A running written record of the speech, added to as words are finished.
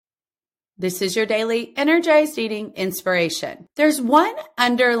This is your daily Energized Eating inspiration. There's one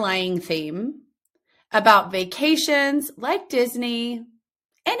underlying theme about vacations, like Disney,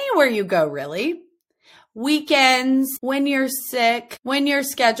 anywhere you go really, weekends, when you're sick, when your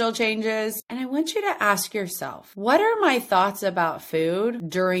schedule changes. And I want you to ask yourself, what are my thoughts about food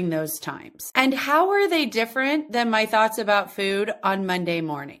during those times? And how are they different than my thoughts about food on Monday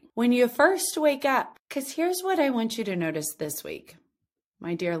morning when you first wake up? Because here's what I want you to notice this week,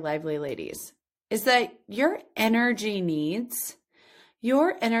 my dear lively ladies, is that your energy needs,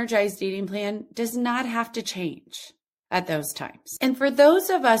 your energized eating plan does not have to change at those times. And for those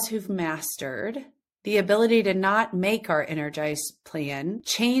of us who've mastered the ability to not make our energized plan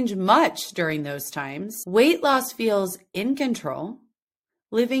change much during those times, weight loss feels in control.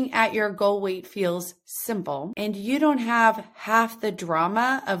 Living at your goal weight feels simple, and you don't have half the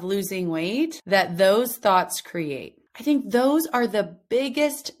drama of losing weight that those thoughts create. I think those are the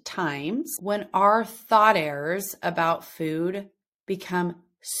biggest times when our thought errors about food become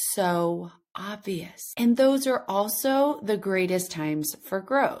so obvious. And those are also the greatest times for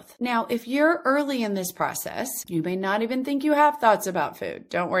growth. Now, if you're early in this process, you may not even think you have thoughts about food.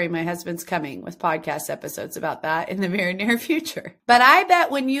 Don't worry, my husband's coming with podcast episodes about that in the very near future. But I bet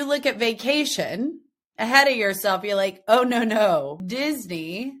when you look at vacation ahead of yourself, you're like, oh, no,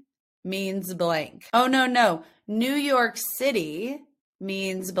 Disney means blank. Oh, no, New York City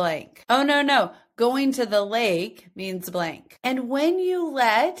means blank. Oh, no, going to the lake means blank. And when you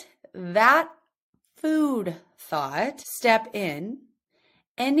let that food thought step in,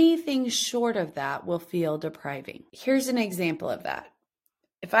 anything short of that will feel depriving. Here's an example of that.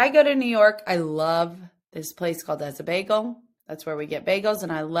 If I go to New York, I love this place called As a Bagel. That's where we get bagels,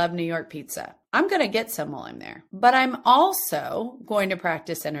 and I love New York pizza. I'm going to get some while I'm there, but I'm also going to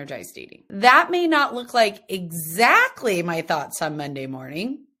practice energized eating. That may not look like exactly my thoughts on Monday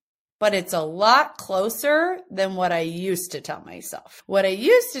morning, but it's a lot closer than what I used to tell myself. What I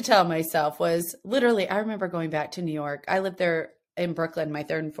used to tell myself was literally, I remember going back to New York. I lived there in Brooklyn, my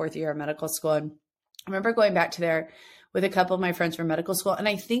 3rd and 4th year of medical school. And I remember going back to there with a couple of my friends from medical school. And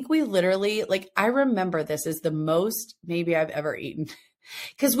I think we literally, I remember this is the most maybe I've ever eaten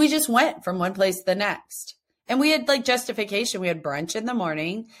because we just went from one place to the next. And we had justification. We had brunch in the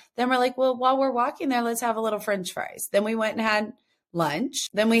morning. Then we're like, well, while we're walking there, let's have a little French fries. Then we went and had lunch.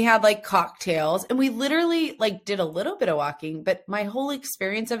 Then we had cocktails, and we literally did a little bit of walking, but my whole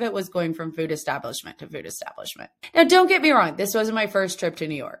experience of it was going from food establishment to food establishment. Now, don't get me wrong. This wasn't my first trip to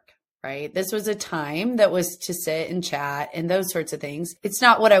New York, right? This was a time that was to sit and chat and those sorts of things. It's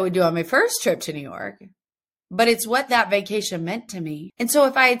not what I would do on my first trip to New York, but it's what that vacation meant to me. And so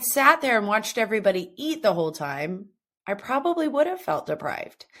if I had sat there and watched everybody eat the whole time, I probably would have felt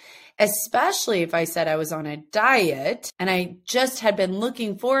deprived. Especially if I said I was on a diet and I just had been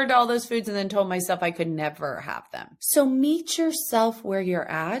looking forward to all those foods and then told myself I could never have them. So meet yourself where you're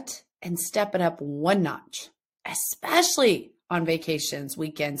at and step it up one notch, especially on vacations,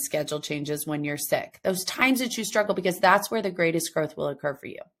 weekends, schedule changes, when you're sick, those times that you struggle, because that's where the greatest growth will occur for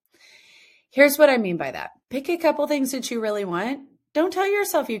you. Here's what I mean by that. Pick a couple things that you really want. Don't tell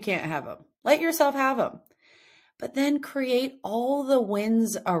yourself you can't have them. Let yourself have them. But then create all the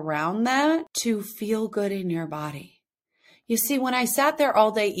wins around that to feel good in your body. You see, when I sat there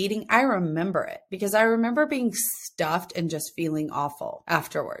all day eating, I remember it because I remember being stuffed and just feeling awful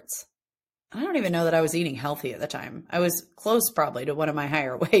afterwards. I don't even know that I was eating healthy at the time. I was close probably to one of my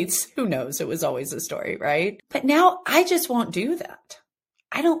higher weights. Who knows? It was always a story, right? But now I just won't do that.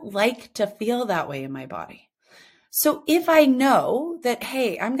 I don't like to feel that way in my body. So if I know that,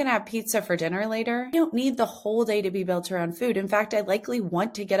 hey, I'm going to have pizza for dinner later, I don't need the whole day to be built around food. In fact, I likely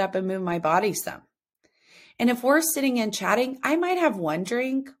want to get up and move my body some. And if we're sitting and chatting, I might have one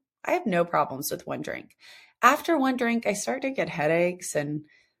drink. I have no problems with one drink. After one drink, I start to get headaches, and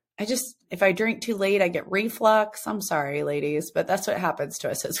if I drink too late, I get reflux. I'm sorry, ladies, but that's what happens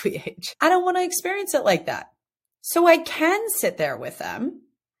to us as we age. I don't want to experience it like that. So I can sit there with them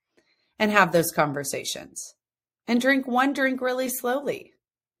and have those conversations. And drink one drink really slowly.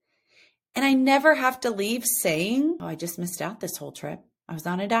 And I never have to leave saying, oh, I just missed out this whole trip. I was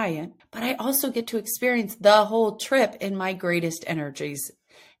on a diet. But I also get to experience the whole trip in my greatest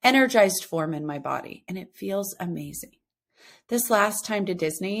energized form in my body. And it feels amazing. This last time to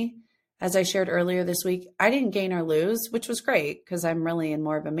Disney, as I shared earlier this week, I didn't gain or lose, which was great because I'm really in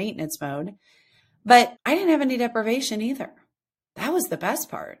more of a maintenance mode. But I didn't have any deprivation either. That was the best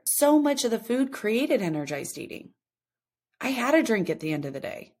part. So much of the food created energized eating. I had a drink at the end of the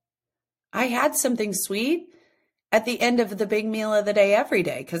day. I had something sweet at the end of the big meal of the day every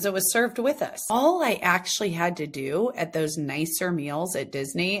day because it was served with us. All I actually had to do at those nicer meals at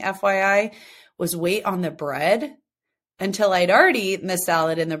Disney, FYI, was wait on the bread until I'd already eaten the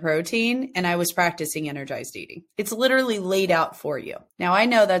salad and the protein and I was practicing energized eating. It's literally laid out for you. Now, I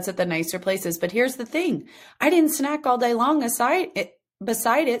know that's at the nicer places, but here's the thing. I didn't snack all day long beside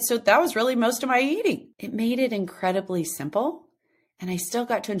it, so that was really most of my eating. It made it incredibly simple, and I still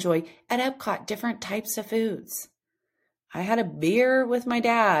got to enjoy at Epcot different types of foods. I had a beer with my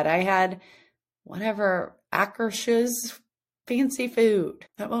dad. I had whatever, Akershus fancy food.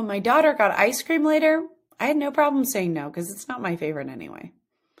 But when my daughter got ice cream later, I had no problem saying no because it's not my favorite anyway.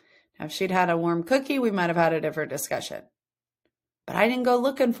 Now, if she'd had a warm cookie, we might have had a different discussion. But I didn't go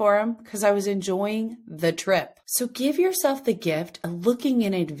looking for them because I was enjoying the trip. So give yourself the gift of looking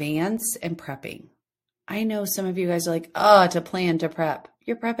in advance and prepping. I know some of you guys are like, to plan to prep.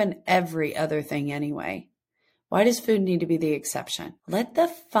 You're prepping every other thing anyway. Why does food need to be the exception? Let the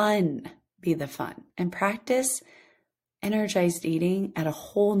fun be the fun and practice energized eating at a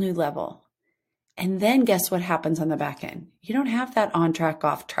whole new level. And then guess what happens on the back end? You don't have that on track,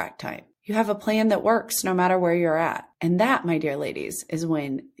 off track time. You have a plan that works no matter where you're at. And that, my dear ladies, is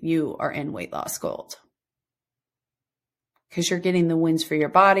when you are in weight loss gold. Because you're getting the wins for your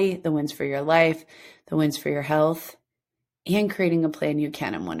body, the wins for your life, the wins for your health, and creating a plan you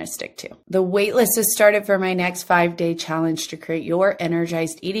can and want to stick to. The wait list has started for my next 5-day challenge to create your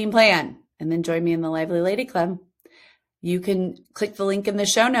energized eating plan. And then join me in the Lively Lady Club. You can click the link in the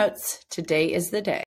show notes. Today is the day.